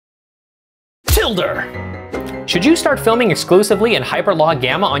Tilder! Should you start filming exclusively in hyperlog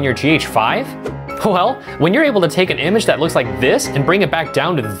gamma on your GH5? Well, when you're able to take an image that looks like this and bring it back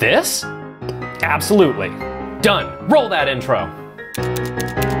down to this? Absolutely. Done. Roll that intro.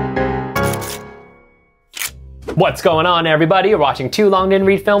 What's going on, everybody? You're watching Too Long Didn't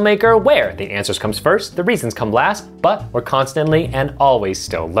Read Filmmaker, where the answers comes first, the reasons come last, but we're constantly and always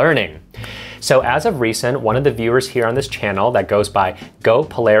still learning. So as of recent, one of the viewers here on this channel that goes by Go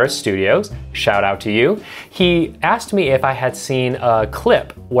Polaris Studios, shout out to you, he asked me if I had seen a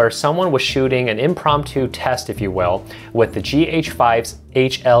clip where someone was shooting an impromptu test, if you will, with the GH5's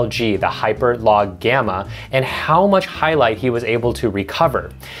HLG, the hyperlog gamma, and how much highlight he was able to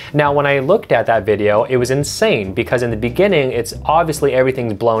recover. Now, when I looked at that video, it was insane because in the beginning, it's obviously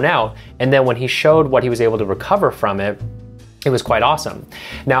everything's blown out, and then when he showed what he was able to recover from it, it was quite awesome.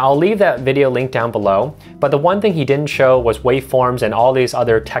 Now, I'll leave that video link down below, but the one thing he didn't show was waveforms and all these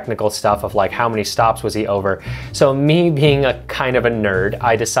other technical stuff of like how many stops was he over. So me being a kind of a nerd,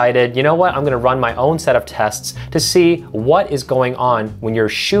 I decided, you know what, I'm gonna run my own set of tests to see what is going on when you're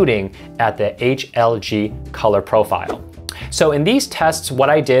shooting at the HLG color profile. So in these tests,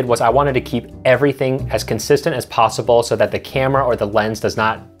 what I did was I wanted to keep everything as consistent as possible so that the camera or the lens does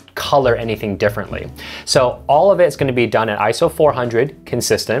not color anything differently. So all of it is going to be done at ISO 400,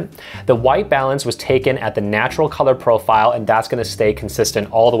 consistent. The white balance was taken at the natural color profile, and that's going to stay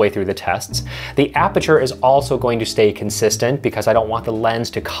consistent all the way through the tests. The aperture is also going to stay consistent because I don't want the lens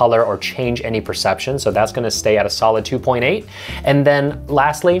to color or change any perception, so that's going to stay at a solid 2.8. And then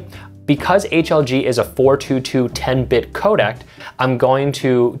lastly, because HLG is a 422 10-bit codec, I'm going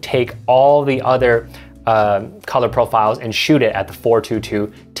to take all the other color profiles and shoot it at the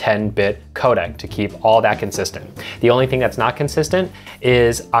 422 10-bit codec to keep all that consistent. The only thing that's not consistent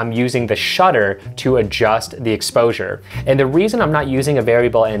is I'm using the shutter to adjust the exposure. And the reason I'm not using a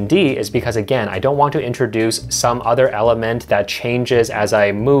variable ND is because, again, I don't want to introduce some other element that changes as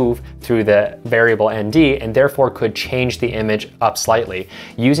I move through the variable ND and therefore could change the image up slightly.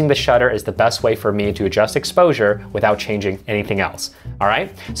 Using the shutter is the best way for me to adjust exposure without changing anything else. All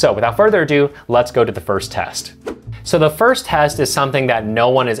right, so without further ado, let's go to the first test. So the first test is something that no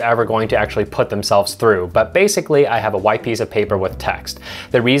one is ever going to actually put themselves through, but basically I have a white piece of paper with text.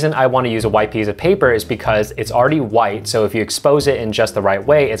 The reason I want to use a white piece of paper is because it's already white, so if you expose it in just the right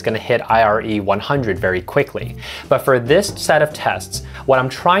way, it's going to hit IRE 100 very quickly. But for this set of tests, what I'm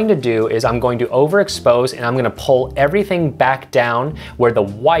trying to do is I'm going to overexpose and I'm going to pull everything back down where the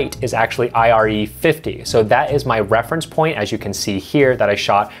white is actually IRE 50. So that is my reference point, as you can see here, that I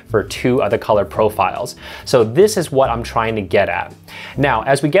shot for two other color profiles. So this is what I'm trying to get at. Now,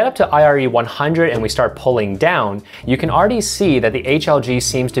 as we get up to IRE 100 and we start pulling down, you can already see that the HLG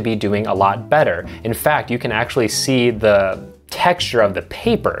seems to be doing a lot better. In fact, you can actually see the texture of the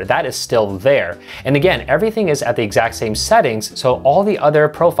paper, that is still there. And again, everything is at the exact same settings, so all the other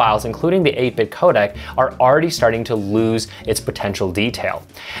profiles, including the 8-bit codec, are already starting to lose its potential detail.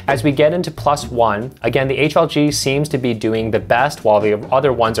 As we get into +1, again, the HLG seems to be doing the best while the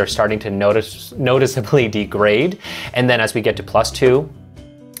other ones are starting to noticeably degrade. And then as we get to +2,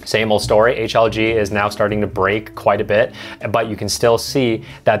 same old story, HLG is now starting to break quite a bit, but you can still see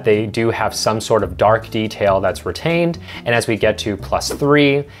that they do have some sort of dark detail that's retained. And as we get to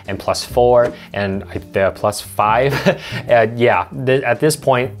 +3 and +4 and the +5, yeah, at this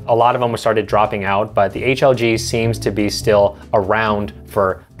point, a lot of them started dropping out, but the HLG seems to be still around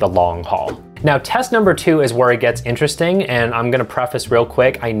for the long haul. Now, test number 2 is where it gets interesting, and I'm gonna preface real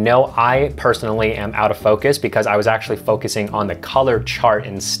quick. I know I personally am out of focus because I was actually focusing on the color chart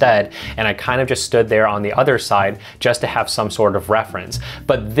instead, and I kind of just stood there on the other side just to have some sort of reference.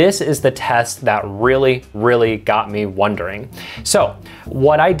 But this is the test that really got me wondering. So,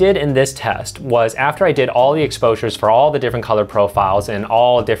 what I did in this test was after I did all the exposures for all the different color profiles and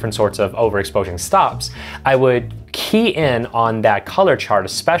all different sorts of overexposing stops, I would key in on that color chart,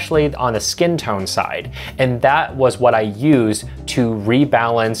 especially on the skin tone side. And that was what I used to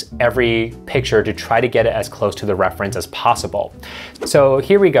rebalance every picture to try to get it as close to the reference as possible. So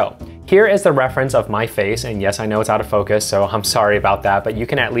here we go. Here is the reference of my face, and yes, I know it's out of focus, so I'm sorry about that, but you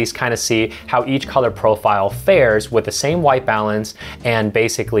can at least kind of see how each color profile fares with the same white balance and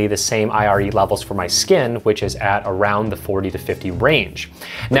basically the same IRE levels for my skin, which is at around the 40 to 50 range.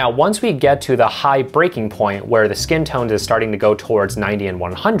 Now, once we get to the high breaking point where the skin tone is starting to go towards 90 and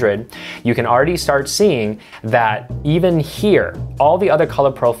 100, you can already start seeing that even here, all the other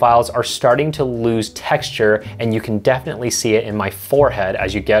color profiles are starting to lose texture, and you can definitely see it in my forehead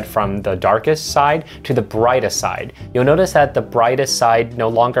as you get from from the darkest side to the brightest side. You'll notice that the brightest side no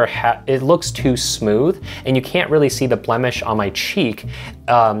longer it looks too smooth, and you can't really see the blemish on my cheek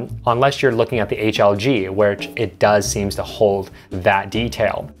unless you're looking at the HLG, where it does seems to hold that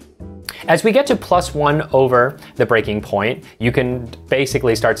detail. As we get to +1 over the breaking point, you can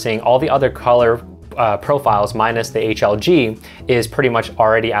basically start seeing all the other color profiles minus the HLG is pretty much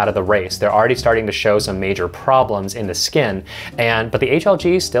already out of the race. They're already starting to show some major problems in the skin, but the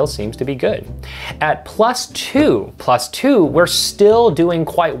HLG still seems to be good. At +2, we're still doing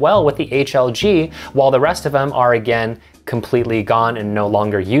quite well with the HLG, while the rest of them are again completely gone and no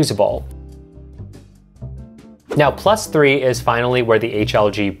longer usable. Now +3 is finally where the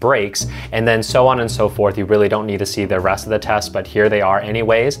HLG breaks, and then so on and so forth. You really don't need to see the rest of the test, but here they are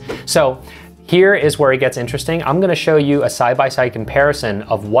anyways. So here is where it gets interesting. I'm gonna show you a side-by-side comparison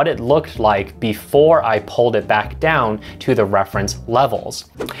of what it looked like before I pulled it back down to the reference levels.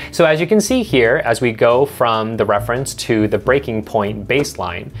 So as you can see here, as we go from the reference to the breaking point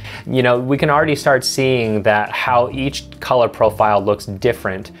baseline, we can already start seeing that how each color profile looks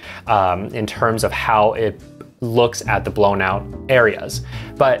different in terms of how it looks at the blown out areas.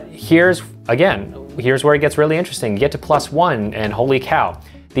 But here's where it gets really interesting. You get to +1 and holy cow.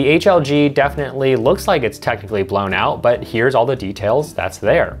 The HLG definitely looks like it's technically blown out, but here's all the details that's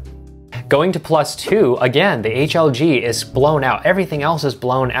there. Going to +2, again, the HLG is blown out. Everything else is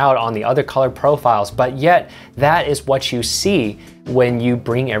blown out on the other color profiles, but yet that is what you see when you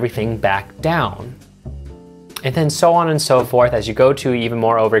bring everything back down. And then so on and so forth. As you go to even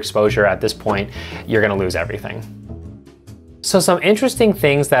more overexposure at this point, you're gonna lose everything. So some interesting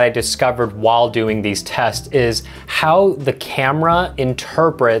things that I discovered while doing these tests is how the camera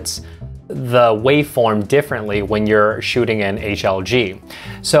interprets the waveform differently when you're shooting in HLG.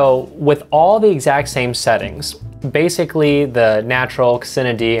 So with all the exact same settings, basically the natural,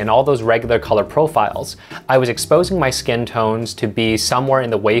 Cine, and all those regular color profiles, I was exposing my skin tones to be somewhere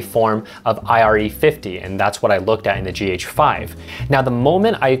in the waveform of IRE50, and that's what I looked at in the GH5. Now the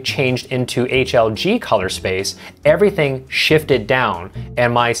moment I changed into HLG color space, everything shifted down,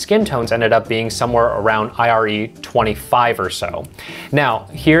 and my skin tones ended up being somewhere around IRE25 or so. Now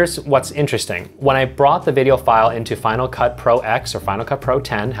here's what's interesting. When I brought the video file into Final Cut Pro X or Final Cut Pro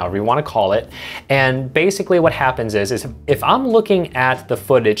 10, however you want to call it, and basically what happens is if I'm looking at the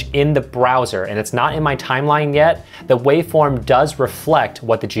footage in the browser and it's not in my timeline yet, the waveform does reflect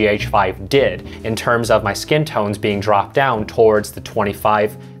what the GH5 did in terms of my skin tones being dropped down towards the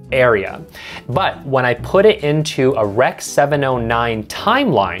 25 area. But when I put it into a Rec 709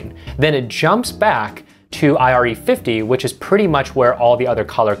 timeline, then it jumps back to IRE50, which is pretty much where all the other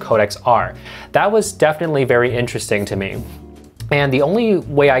color codecs are. That was definitely very interesting to me. And the only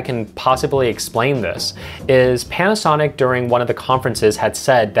way I can possibly explain this is Panasonic during one of the conferences had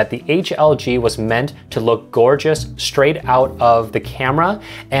said that the HLG was meant to look gorgeous straight out of the camera,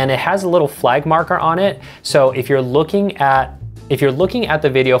 and it has a little flag marker on it. So if you're looking at the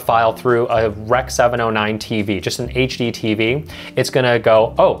video file through a Rec 709 TV, just an HD TV, it's gonna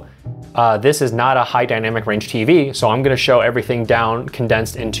go, oh, this is not a high dynamic range TV, so I'm gonna show everything down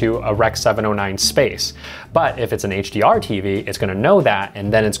condensed into a Rec 709 space. But if it's an HDR TV, it's gonna know that,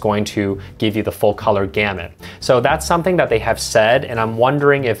 and then it's going to give you the full color gamut. So that's something that they have said, and I'm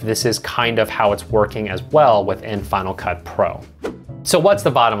wondering if this is kind of how it's working as well within Final Cut Pro. So what's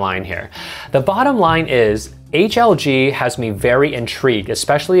the bottom line here? The bottom line is HLG has me very intrigued,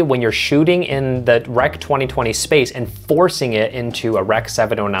 especially when you're shooting in the Rec 2020 space and forcing it into a Rec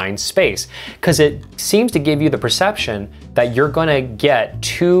 709 space, because it seems to give you the perception that you're gonna get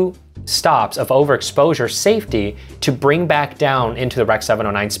two stops of overexposure safety to bring back down into the Rec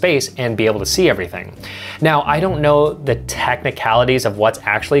 709 space and be able to see everything. Now, I don't know the technicalities of what's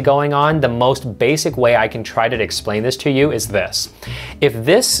actually going on. The most basic way I can try to explain this to you is this. If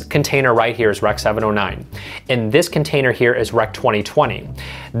this container right here is Rec 709, and this container here is Rec 2020,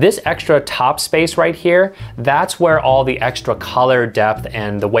 this extra top space right here, that's where all the extra color depth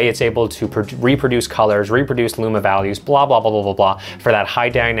and the way it's able to reproduce colors, reproduce luma values, blah, blah, blah, blah, blah, blah, for that high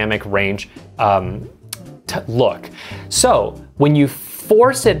dynamic range look. So when you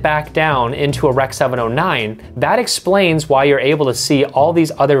force it back down into a Rec 709, that explains why you're able to see all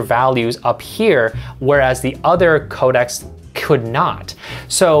these other values up here, whereas the other codecs could not.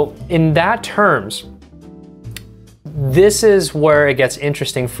 So in that terms, this is where it gets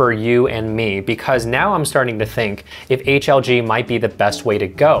interesting for you and me, because now I'm starting to think if HLG might be the best way to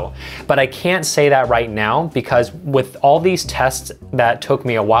go. But I can't say that right now, because with all these tests that took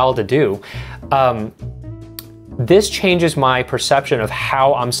me a while to do, this changes my perception of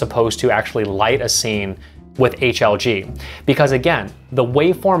how I'm supposed to actually light a scene with HLG. Because again, the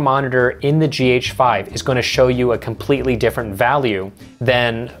waveform monitor in the GH5 is going to show you a completely different value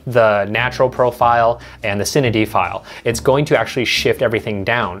than the natural profile and the Cine file. It's going to actually shift everything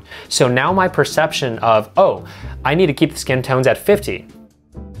down. So now my perception of, oh, I need to keep the skin tones at 50.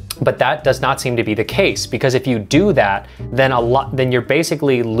 But that does not seem to be the case, because if you do that, then you're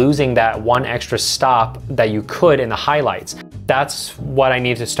basically losing that one extra stop that you could in the highlights. That's what I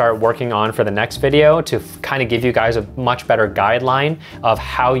need to start working on for the next video, to kind of give you guys a much better guideline of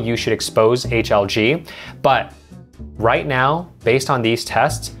how you should expose HLG. But right now, based on these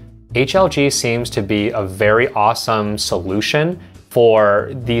tests, HLG seems to be a very awesome solution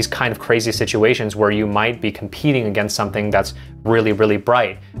for these kind of crazy situations where you might be competing against something that's really, really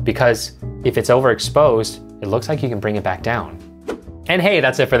bright. Because if it's overexposed, it looks like you can bring it back down. And hey,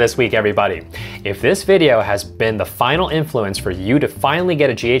 that's it for this week, everybody. If this video has been the final influence for you to finally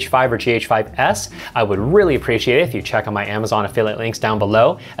get a GH5 or GH5S, I would really appreciate it if you check out my Amazon affiliate links down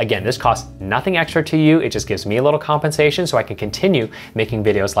below. Again, this costs nothing extra to you. It just gives me a little compensation so I can continue making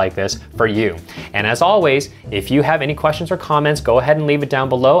videos like this for you. And as always, if you have any questions or comments, go ahead and leave it down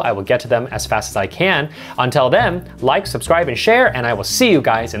below. I will get to them as fast as I can. Until then, like, subscribe, and share, and I will see you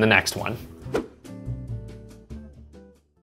guys in the next one.